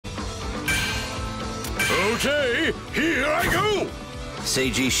Okay, here I go!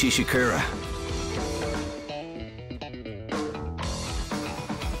 Seiji Shishikura.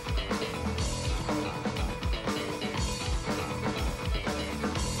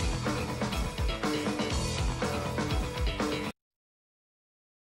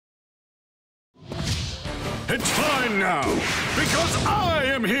 It's fine now, because I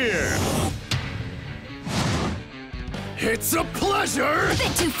am here! It's a pleasure! A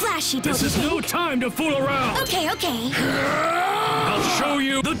bit too flashy, don't This you is think? no time to fool around! Okay, okay. I'll show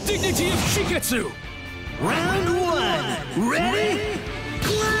you the dignity of Shiketsu! Round one. Ready?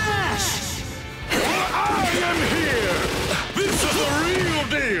 Clash! I am here! This is the real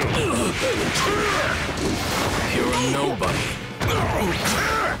deal! You're a nobody.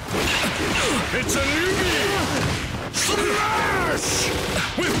 It's a newbie! Slash!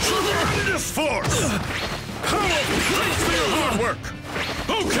 With tremendous force! Thanks for your hard work!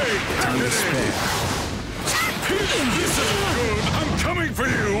 Okay, pack it in! This isn't good! I'm coming for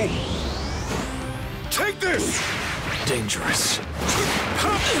you! Take this! Dangerous.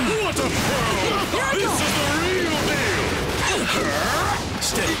 What a pro! This is the real deal!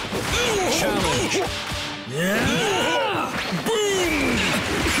 Stay. Challenge. Boom!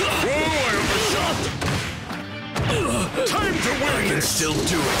 Whoa, I overshot! Time to win! I can still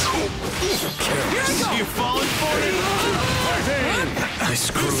do it. Careless. You've fallen for it! Fighting! I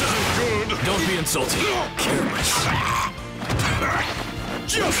screwed This up. isn't good! Don't be insulting. Careless.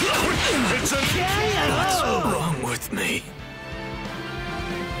 Just quit! It's a... What's wrong with me?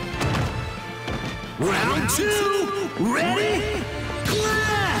 Round two. Ready?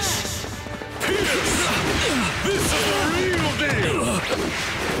 Clash! Pierce! This is the real deal!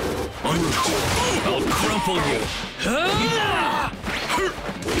 I'll crumple you.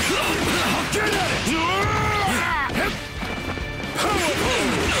 Get at it! Power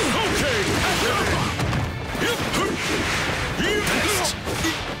pose! Okay, Best.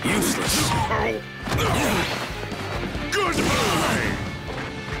 Useless. Goodbye!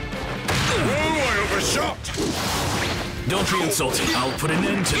 Whoa, I overshot! Don't be insulting. I'll put an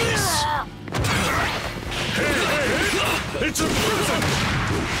end to this. Hey! It's a prison!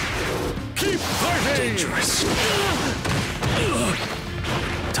 Keep fighting! Dangerous.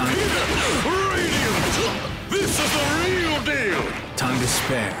 Time. Radiant! This is the real deal! Time to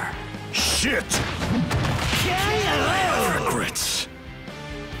spare. Shit! Regrets.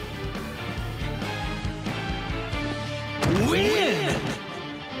 Win!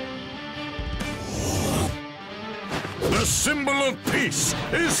 The symbol of peace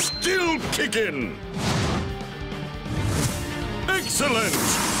is still kicking! Excellent!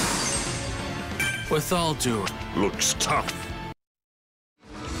 With all due. Looks tough.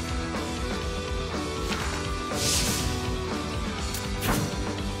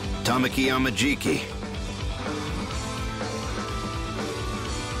 Tamaki Yamajiki.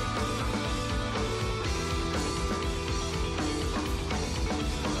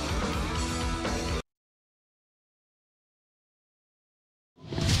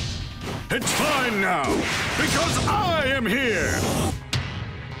 It's fine now, because I am here!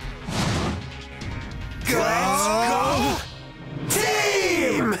 Let's go!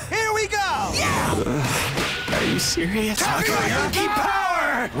 Team! Here we go! Yeah! Are you serious? Takoyaki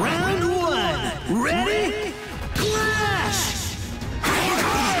power! Round one. Ready? Clash! I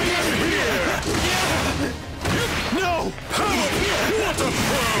am here! No! What a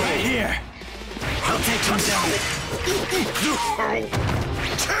pro! Right here. I'll take him down.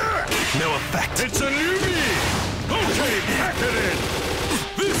 No effect. It's a newbie! Okay, pack it in!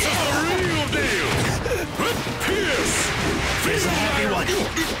 This is the real deal! Pierce! Here's a happy one.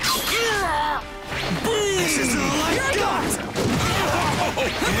 Boom! This is like God.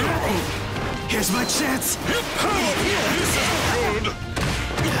 Here's my chance. This is good!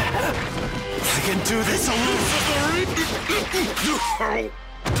 I can do this alone.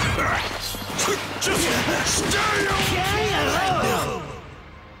 Just stay away!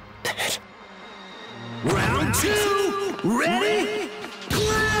 Round two. Ready?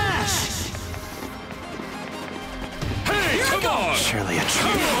 Clash! Hey, come on! Surely a Come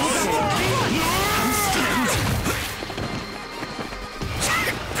treat. on!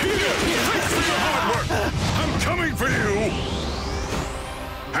 Peter, thanks for your hard work! I'm coming for you!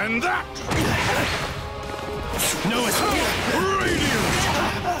 And that... No, it's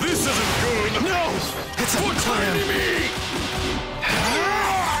Radiant! This isn't good! No! It's a What's plan. happening to me?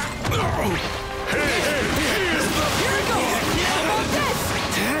 Hey, here's the... Here we go! How about this?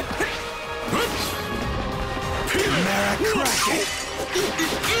 Maracracket.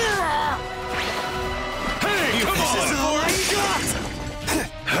 Hey, come This on! is all I got.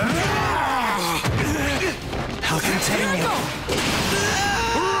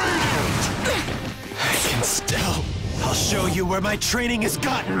 you where my training has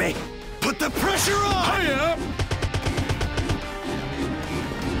gotten me. Put the pressure on! Hiya!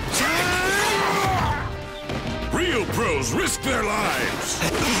 Real pros risk their lives.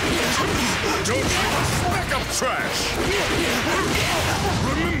 Don't leave a speck of trash.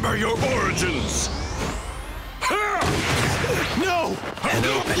 Remember your origins. No! An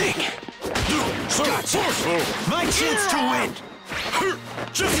opening. So forceful. My chance to win.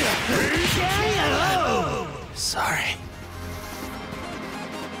 Just Sorry.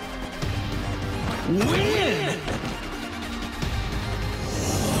 Win!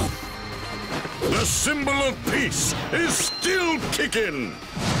 the symbol of peace is still kicking.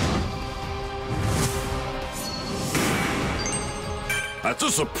 That's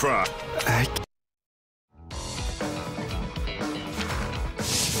a surprise.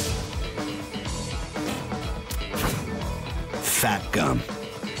 Fat gum.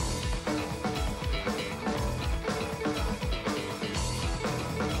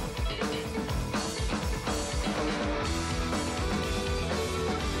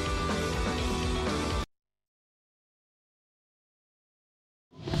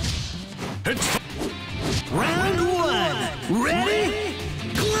 It's Round one. Ready?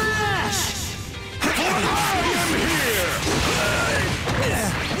 Clash! I am here.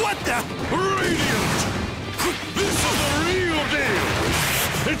 What the? Radiant. This is the real deal.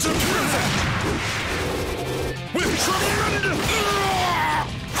 It's a present. With tremendous...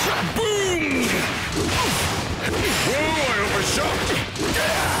 Boom! Whoa, I overshot.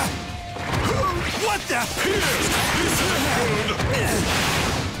 What the? Pierce. This is good.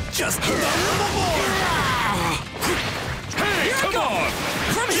 Just a little more! Hey, come on!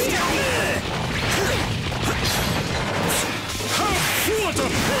 From here! What a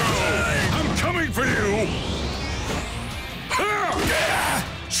pro! I'm coming for you!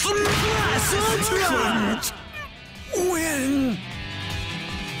 Couldn't win!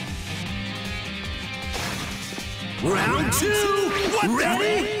 Round two!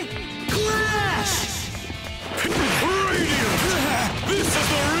 Ready? Clash! Radiant! This is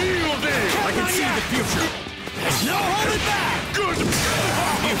the real deal! I can see the future! There's no holding back! Good!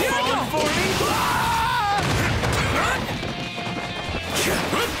 You falling for me?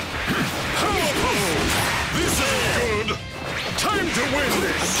 This is good! Time to win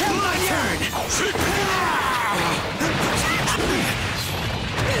this! My turn!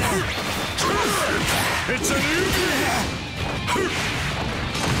 It's a new day! Pierce!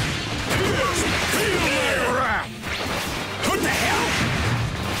 Feel my wrath! What the hell?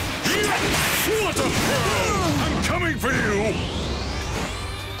 What a pro! I'm coming for you!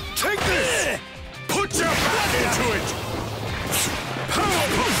 Take this! Put your back into it!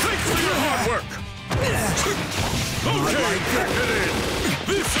 Powerful! Thanks for your hard work! Okay, pack it in!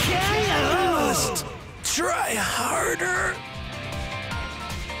 This is... Almost! Try harder!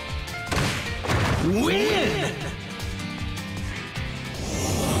 Win!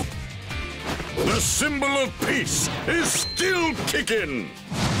 The symbol of peace is still kicking!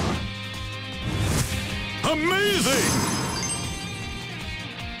 Amazing!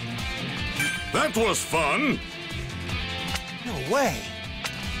 That was fun! No way!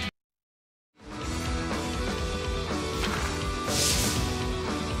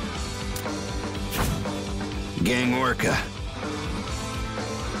 Gang Orca.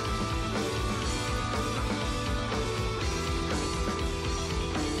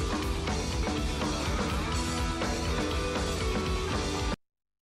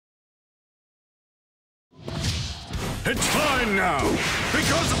 It's fine now,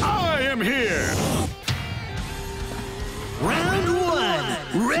 because I am here! Round one!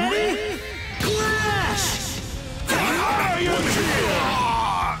 Ready? Clash! I am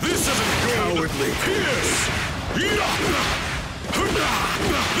here! This isn't good! Cowardly. Pierce!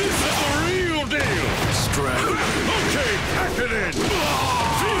 This is the real deal! Strike. Okay, pack it in!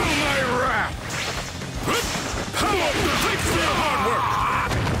 Feel my wrath! Power! Thanks for your hard work!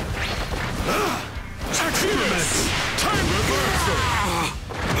 Pierce! Time reversal!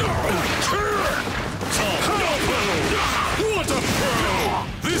 Powerful! What a pro!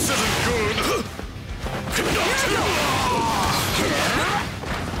 This isn't good!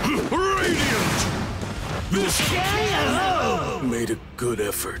 Radiant! This Made a good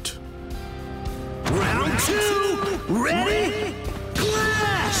effort. Round two! Ready?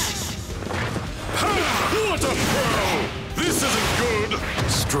 Clash! What a pro! This isn't good!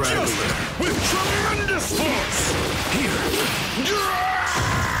 Straggler. Just with tremendous force! Pierce!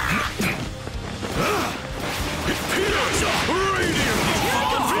 Radiant!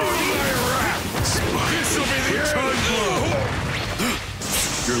 Feel my wrath! This'll be the end!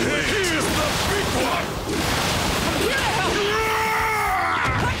 Here's the big one!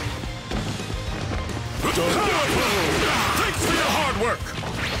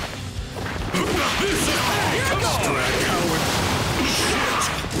 This is Strike, coward! Shit!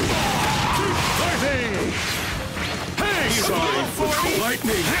 Keep fighting! Hey, sorry!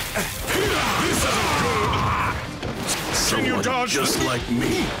 Lightning! This isn't good! Can you dodge just like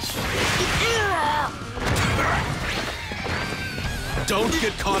me? Don't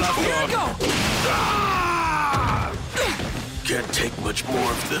get caught off guard. Can't take much more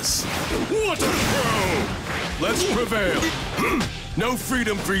of this. What a throw! Let's prevail. No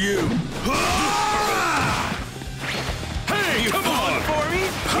freedom for you. Hey, come on! For me?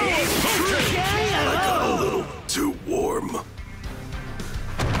 Power potion! I got a little too warm.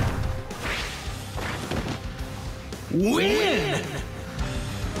 Win!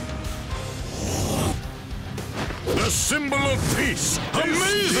 The symbol of peace!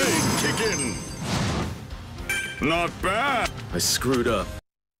 Amazing! Kick in! Not bad! I screwed up.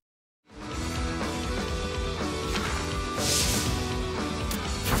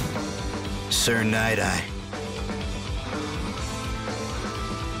 Sir Night-Eye.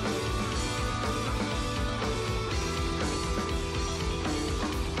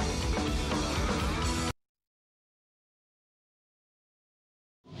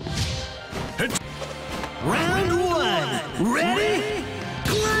 Round one. Ready?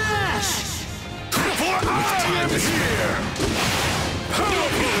 Clash! For I am here!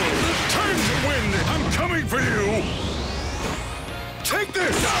 Powerful! Time to win! I'm coming for you! Take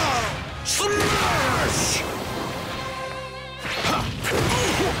this! Smash!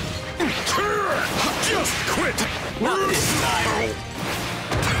 Just quit! Not this time.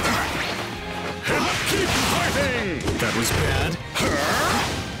 Keep fighting! That was bad.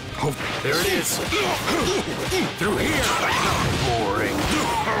 Oh, there it is. Through here. Boring.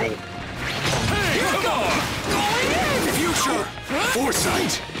 Hey, come on! Future.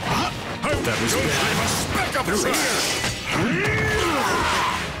 Foresight. That was bad. I'm a speck of trash!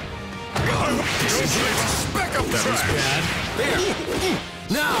 Don't leave a speck of That was trash! bad. There.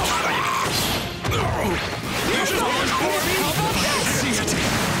 Now. You just want for me? See it.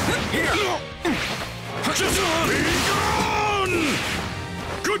 Here. Just be gone!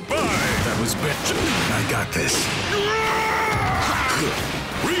 Goodbye! That was bad. I got this.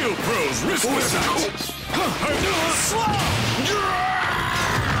 Real pros risk Foresight.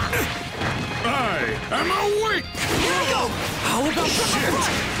 I am awake! Here we go! How about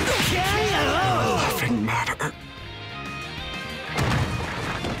Shit! Nothing matter.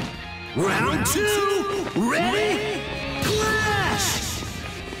 Round two. Ready? Clash!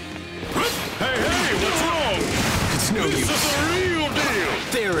 Hey, what's wrong? It's no This use. is the real deal!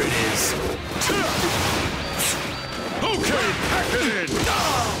 There it is. Okay, pack it in!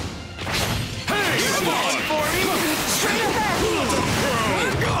 Hey, come on! Straight ahead!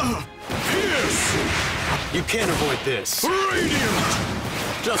 Pierce! You can't avoid this. Radiant!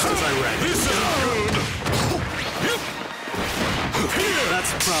 Just as I read. This isn't good! Here!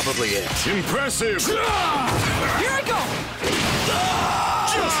 That's probably it. Impressive! Here I go!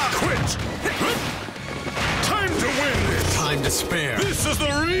 Just quit! Time to win this! Time to spare. This is the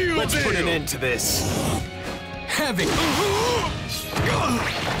real Let's deal! put an end to this. Heavy.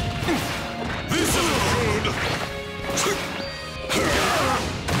 This isn't good!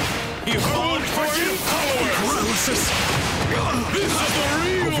 You called for your power! Paralysis. This is the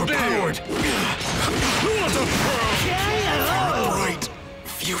real Overpowered. deal! What a pro! Bright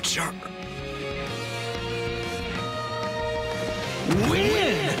future.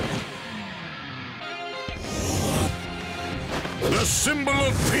 Win! The symbol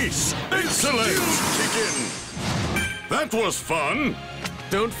of peace! Excellent! Kick in! That was fun!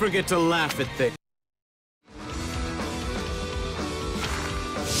 Don't forget to laugh at things.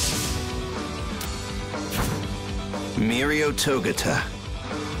 Mirio Togata.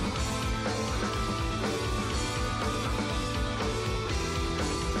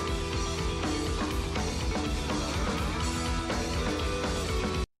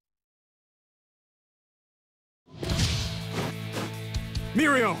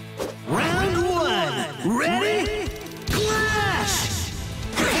 Mirio! Round one. Ready? Clash!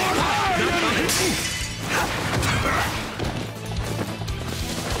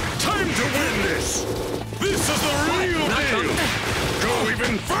 Time to win this! This is the real deal! Go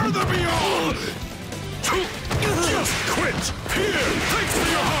even further beyond! Just quit! Here! Thanks for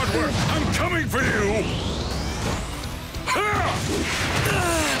your hard work! I'm coming for you!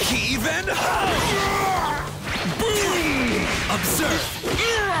 Heave and Boom! observe.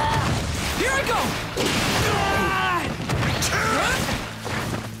 Here I go!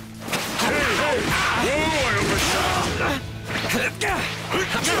 Hey! Whoa, I overshot! I'm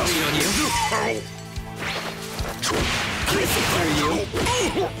counting on you. There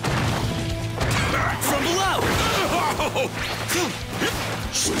you.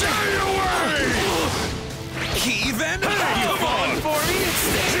 Stay away! Heave and Hey, come on! for me.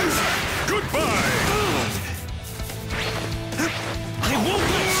 Goodbye! I won't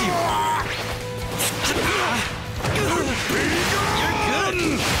let you. Be gone!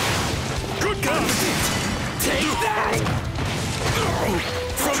 Goodbye! Take that.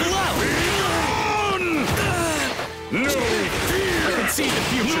 From below. Be gone! No fear! I can see the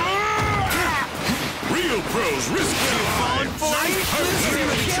future. Real pros risk their lives!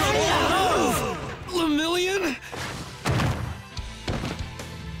 Lemillion?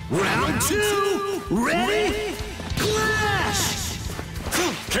 Round 2! Ready? Clash!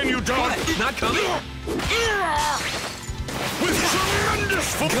 Can you dodge? Not coming? With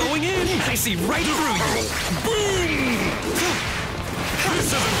tremendous force! Going in! I see right through you! Boom!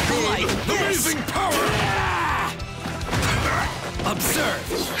 This isn't good! Like this. Amazing power! Observe!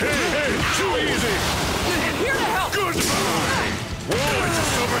 Hey, too easy! Here to help! Goodbye! Whoa, it's a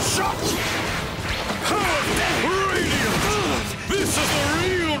silver shot! Power! Radiant! This is the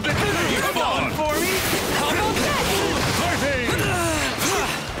real deal! Come on! For me? How about that? Fighting!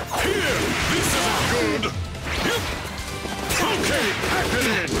 Here! This isn't good! Okay, pack it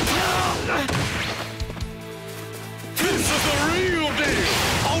in! This is the real deal!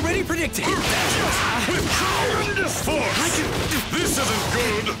 Already predicting! With tremendous force! This isn't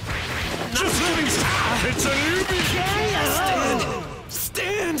good! Just getting started! It's a new beginning!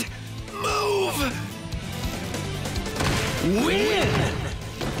 Stand! Move! Win!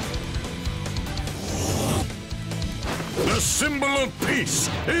 The symbol of peace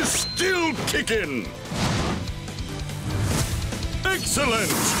is still kicking!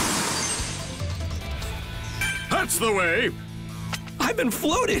 Excellent! That's the way! I've been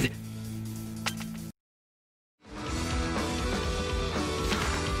floated!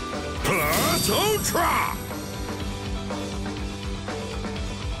 Plus Ultra!